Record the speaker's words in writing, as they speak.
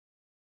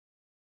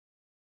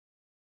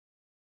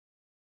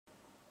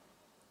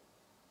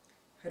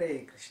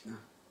Hare Krishna.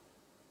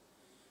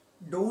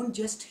 Don't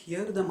just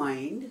hear the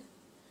mind,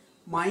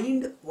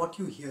 mind what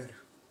you hear.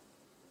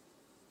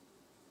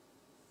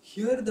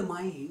 Hear the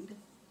mind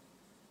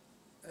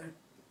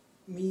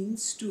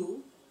means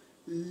to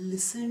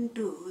listen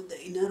to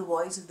the inner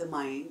voice of the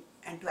mind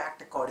and to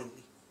act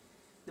accordingly.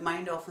 The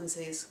mind often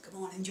says,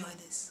 come on, enjoy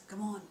this,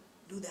 come on,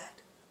 do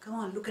that, come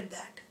on, look at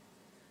that,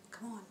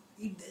 come on,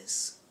 eat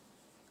this.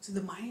 So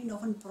the mind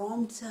often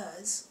prompts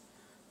us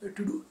to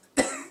do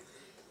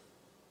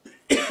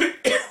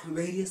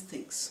various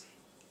things,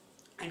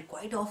 and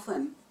quite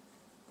often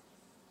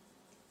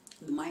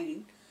the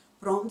mind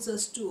prompts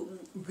us to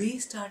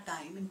waste our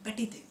time in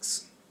petty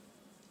things,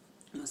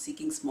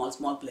 seeking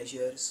small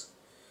pleasures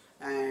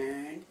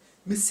and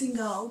missing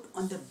out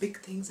on the big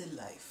things in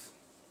life,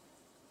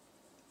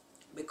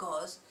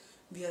 because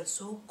we are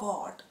so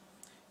caught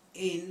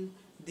in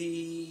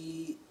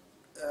the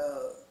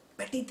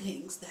petty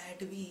things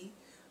that we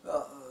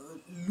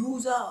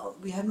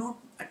we have no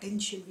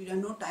attention, we have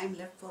no time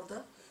left for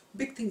the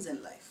big things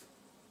in life.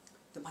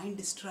 The mind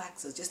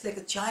distracts us. Just like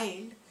a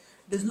child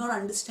does not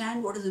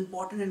understand what is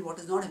important and what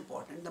is not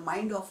important, the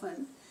mind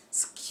often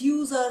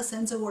skews our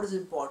sense of what is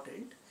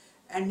important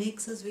and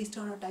makes us waste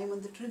our time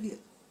on the trivial.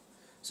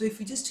 So if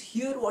we just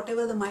hear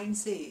whatever the mind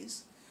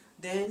says,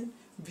 then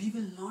we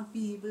will not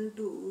be able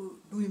to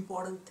do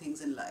important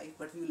things in life,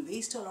 but we will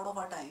waste a lot of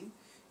our time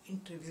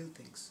in trivial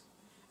things.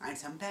 And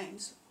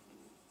sometimes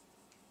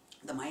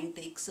the mind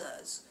takes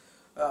us,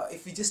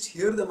 if we just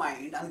hear the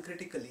mind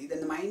uncritically,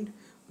 then the mind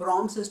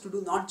prompts us to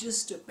do not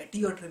just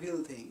petty or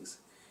trivial things.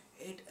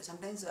 It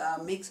sometimes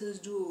makes us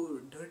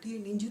do dirty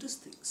and injurious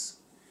things.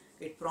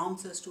 It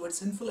prompts us towards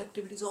sinful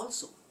activities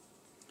also.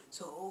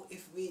 So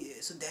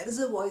there is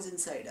a voice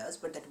inside us,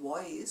 but that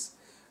voice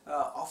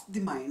of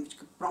the mind which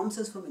prompts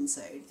us from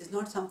inside is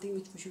not something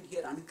which we should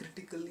hear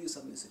uncritically or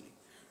submissively.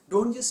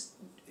 Don't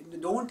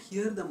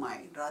hear the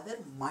mind, rather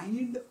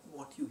mind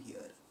what you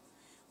hear.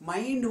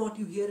 Mind what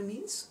you hear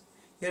means,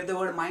 here the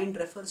word mind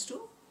refers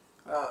to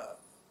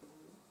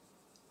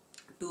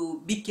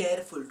be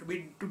careful,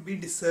 to be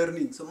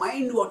discerning. So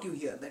mind what you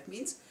hear, that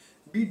means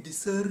be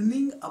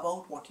discerning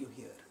about what you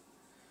hear.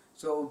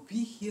 So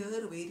we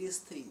hear various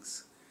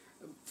things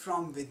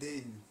from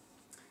within.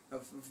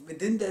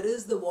 Within there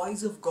is the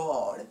voice of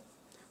God,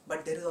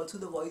 but there is also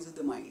the voice of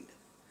the mind.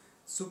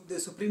 So the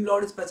Supreme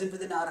Lord is present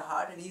within our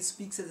heart, and He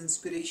speaks as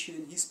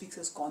inspiration, He speaks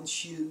as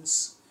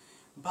conscience.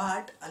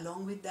 But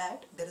along with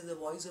that, there is the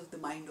voice of the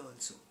mind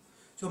also.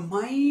 So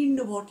mind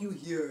what you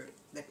hear.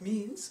 That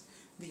means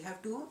we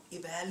have to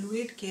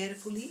evaluate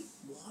carefully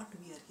what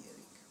we are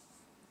hearing.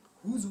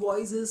 Whose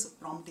voice is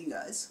prompting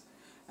us?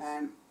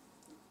 And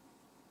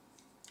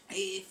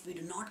if we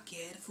do not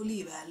carefully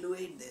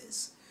evaluate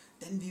this,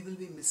 then we will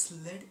be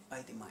misled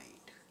by the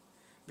mind.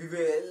 We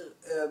will,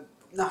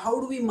 now how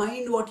do we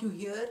mind what you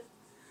hear?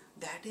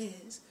 That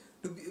is,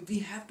 we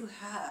have to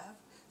have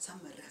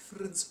some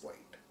reference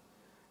point.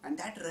 And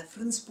that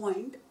reference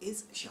point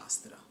is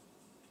Shastra.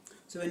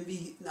 So when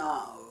we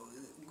now,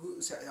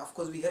 of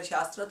course we hear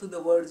Shastra through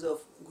the words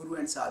of Guru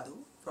and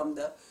Sadhu.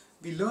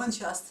 We learn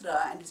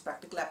Shastra and its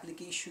practical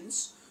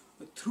applications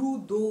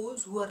through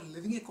those who are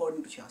living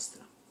according to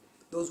Shastra.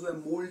 Those who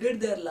have molded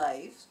their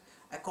lives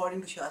according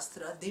to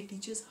Shastra, they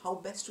teach us how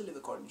best to live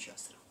according to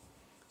Shastra.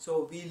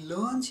 So we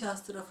learn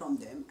Shastra from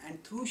them,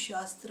 and through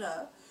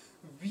Shastra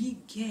we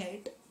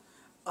get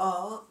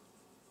a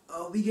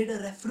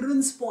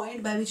reference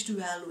point by which to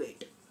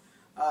evaluate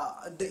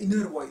the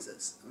inner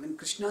voices. When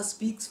Krishna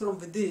speaks from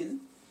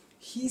within,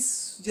 He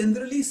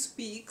generally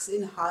speaks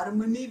in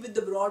harmony with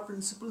the broad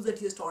principles that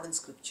He has taught in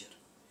scripture.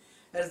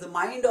 Whereas the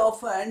mind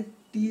often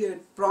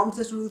prompts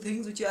us to do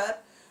things which are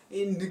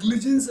in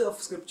negligence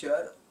of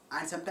scripture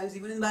and sometimes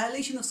even in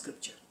violation of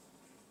scripture.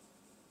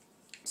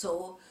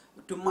 So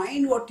to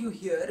mind what you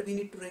hear, we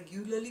need to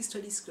regularly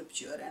study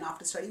scripture, and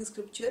after studying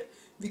scripture,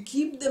 we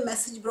keep the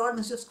broad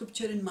message of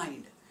scripture in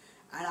mind.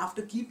 And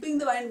after keeping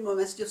the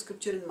message of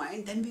scripture in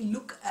mind, then we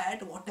look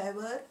at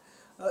whatever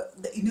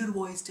the inner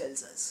voice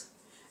tells us.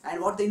 And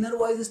what the inner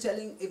voice is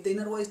telling, if the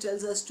inner voice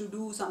tells us to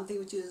do something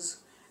which is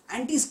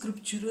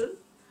anti-scriptural,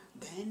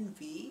 then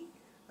we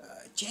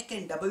check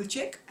and double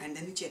check, and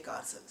then we check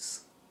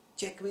ourselves.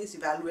 Check means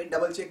evaluate,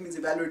 double check means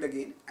evaluate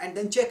again, and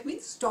then check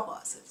means stop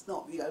ourselves.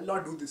 No, we will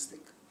not do this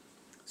thing.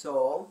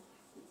 So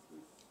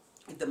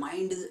if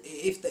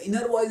the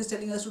inner voice is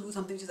telling us to do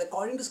something which is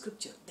according to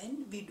scripture,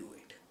 then we do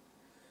it.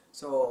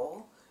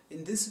 So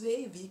in this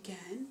way we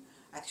can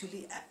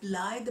actually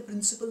apply the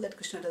principle that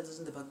Krishna tells us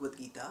in the Bhagavad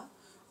Gita: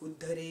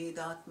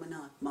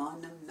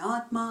 Uddharedatmanatmanam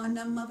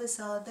natmanam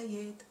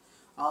avasadayet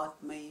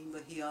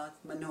atmaiva hi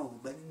atmano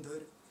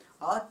bandhur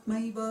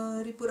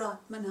atmaiva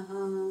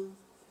ripuratmanaha.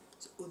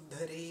 So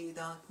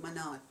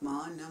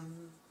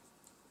Uddharedatmanatmanam,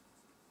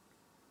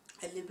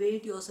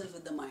 elevate yourself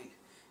with the mind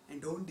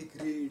and don't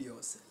degrade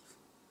yourself.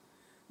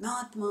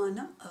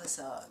 Natmanam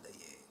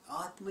avasadaye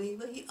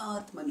atmaiva hi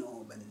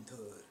atmano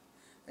bandhur.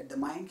 That the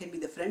mind can be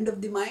the friend of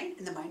the mind,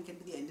 and the mind can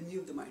be the enemy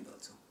of the mind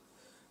also.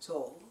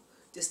 So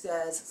just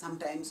as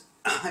sometimes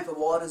if a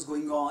war is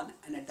going on,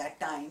 and at that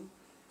time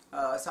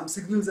some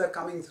signals are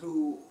coming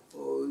through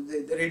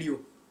the radio.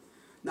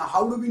 Now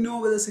how do we know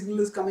whether the signal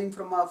is coming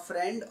from a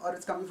friend or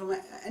it's coming from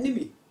an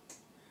enemy?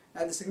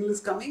 Now the signal is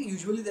coming,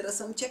 usually there are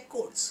some check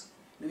codes.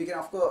 Now we can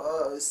of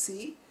course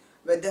see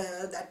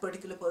whether that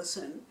particular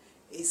person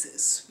is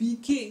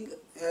speaking,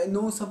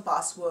 knows some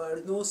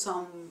password, knows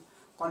some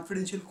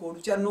confidential code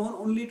which are known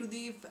only to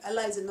the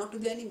allies and not to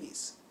the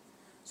enemies.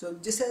 So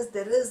just as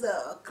there is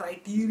a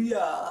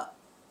criteria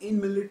in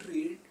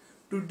military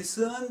to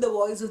discern the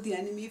voice of the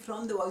enemy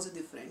from the voice of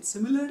the friend,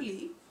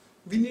 similarly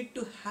we need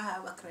to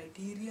have a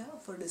criteria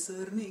for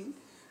discerning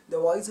the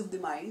voice of the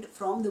mind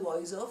from the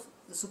voice of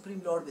the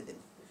Supreme Lord within.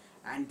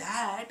 And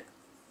that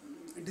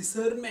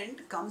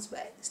discernment comes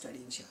by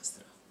studying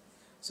Shastra.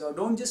 So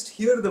don't just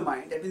hear the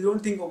mind, that means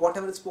don't think of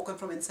whatever is spoken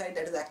from inside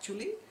that is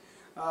actually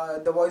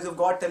the voice of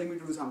God telling me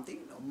to do something.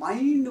 No,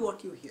 mind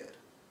what you hear.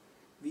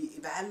 We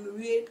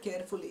evaluate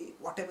carefully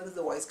whatever is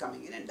the voice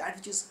coming in, and that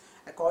which is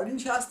according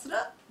to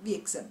Shastra, we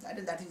accept that,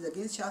 and that which is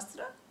against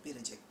Shastra, we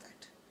reject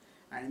that.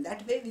 And in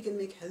that way we can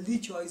make healthy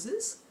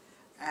choices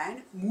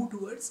and move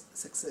towards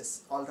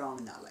success all around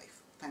in our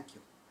life. Thank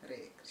you.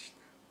 Hare Krishna.